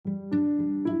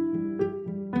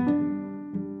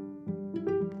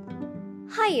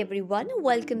Hi everyone,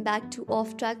 welcome back to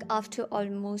Off Track after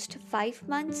almost 5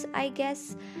 months, I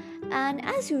guess. And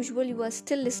as usual, you are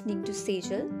still listening to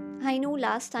Sejal. I know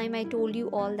last time I told you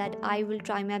all that I will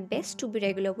try my best to be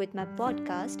regular with my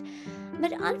podcast,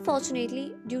 but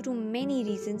unfortunately, due to many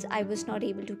reasons, I was not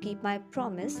able to keep my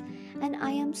promise, and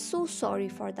I am so sorry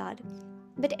for that.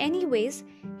 But, anyways,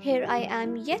 here I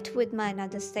am yet with my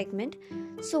another segment.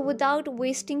 So, without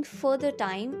wasting further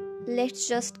time, let's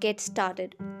just get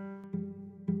started.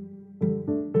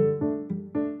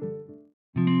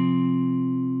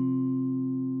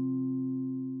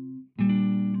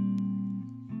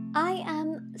 I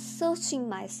am searching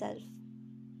my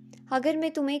self. अगर मैं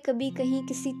तुम्हें कभी कहीं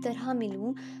किसी तरह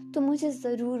मिलूं तो मुझे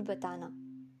ज़रूर बताना,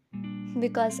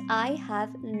 because I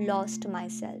have lost my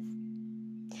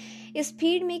self. इस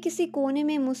भीड़ में किसी कोने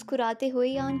में मुस्कुराते हुए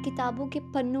या उन किताबों के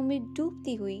पन्नों में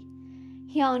डूबती हुई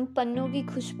या उन पन्नों की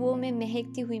खुशबुओं में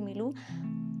महकती हुई मिलूं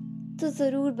तो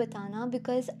ज़रूर बताना,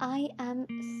 because I am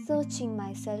searching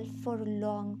my self for a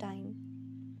long time.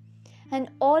 And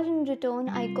all in return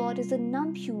I got is a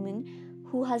numb human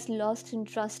who has lost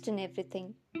interest in everything.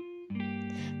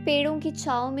 पेड़ों की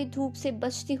छाँव में धूप से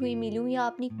बचती हुई मिलूं या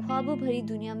अपनी ख्वाबों भरी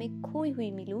दुनिया में खोई हुई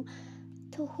मिलूं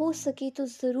तो हो सके तो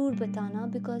ज़रूर बताना,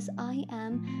 because I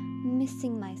am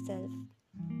missing myself.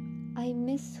 I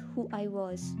miss who I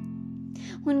was.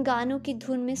 उन गानों की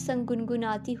धुन में संग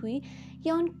गुनगुनाती हुई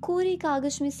या उन कोरे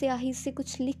कागज में स्याही से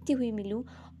कुछ लिखती हुई मिलूं,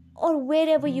 or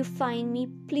wherever you find me,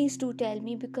 please do tell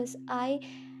me, because I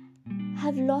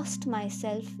have lost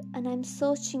myself and I'm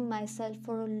searching myself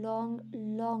for a long,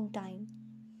 long time.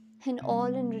 And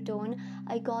all in return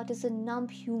I got is a numb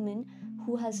human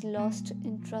who has lost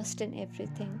interest in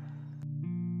everything.